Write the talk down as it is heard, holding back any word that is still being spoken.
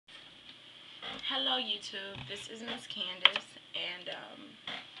Hello YouTube, this is Miss Candice, and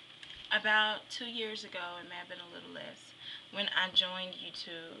about 2 years ago, it may have been a little less, when I joined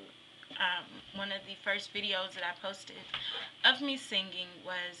YouTube, one of the first videos that I posted of me singing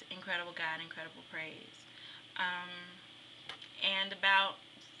was Incredible God, Incredible Praise. And about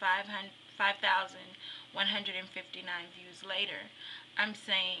 5,159 views later, I'm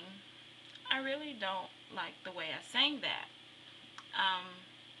saying, I really don't like the way I sang that.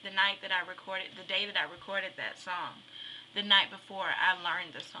 The day that I recorded that song, the night before I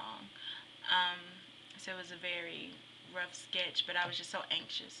learned the song. So it was a very rough sketch, but I was just so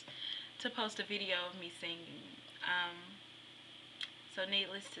anxious to post a video of me singing. So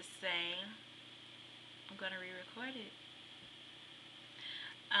needless to say, I'm going to re-record it.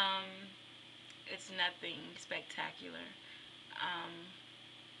 It's nothing spectacular.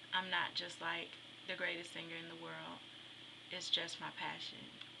 I'm not just like the greatest singer in the world. It's just my passion,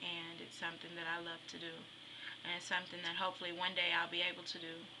 and it's something that I love to do, and it's something that hopefully one day I'll be able to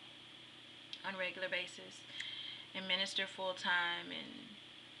do on a regular basis and minister full time. And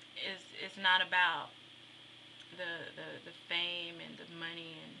it's not about the fame and the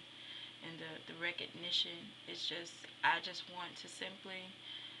money and the recognition. I just want to simply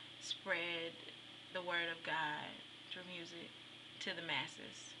spread the word of God through music to the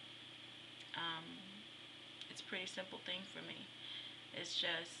masses. It's a pretty simple thing for me. It's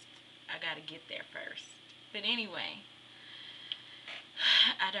just, I gotta get there first. But anyway,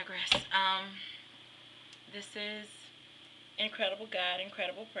 I digress. This is Incredible God,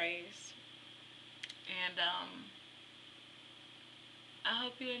 Incredible Praise. And I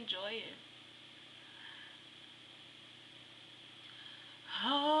hope you enjoy it.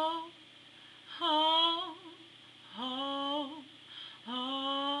 Oh, oh, oh,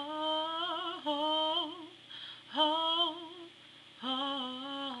 oh, oh, oh,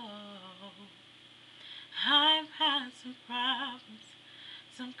 oh. I've had some problems,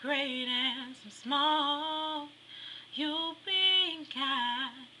 some great and some small. You being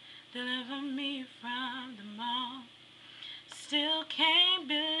kind, deliver me from them all. Still can't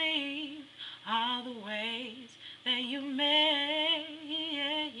believe all the ways that you made.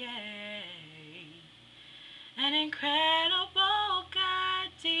 An incredible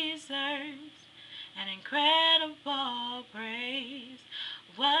God deserves an incredible praise.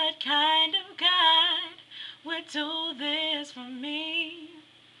 What kind of God would do this for me?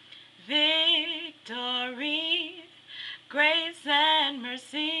 Victory, grace and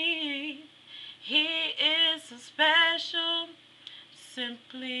mercy. He is so special,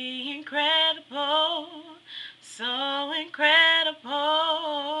 simply incredible, so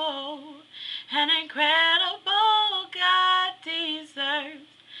incredible. An incredible God deserves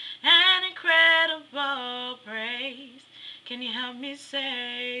an incredible praise. Can you help me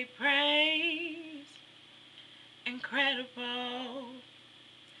say praise? Incredible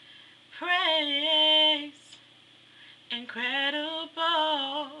praise.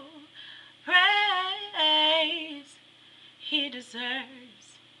 Incredible praise. He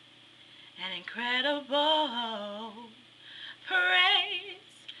deserves an incredible praise.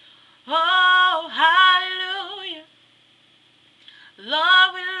 Oh, hallelujah.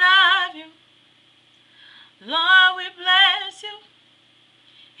 Lord, we love you. Lord, we bless you.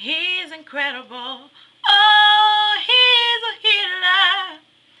 He's incredible. Oh, he's a healer.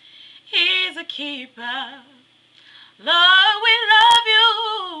 He's a keeper. Lord, we love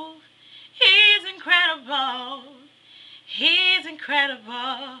you. He's incredible. He's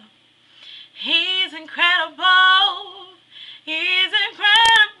incredible. He's incredible. He's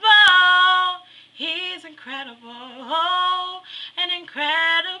incredible. He's incredible. Oh, an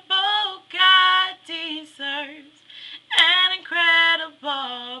incredible God deserves an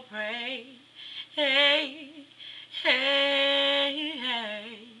incredible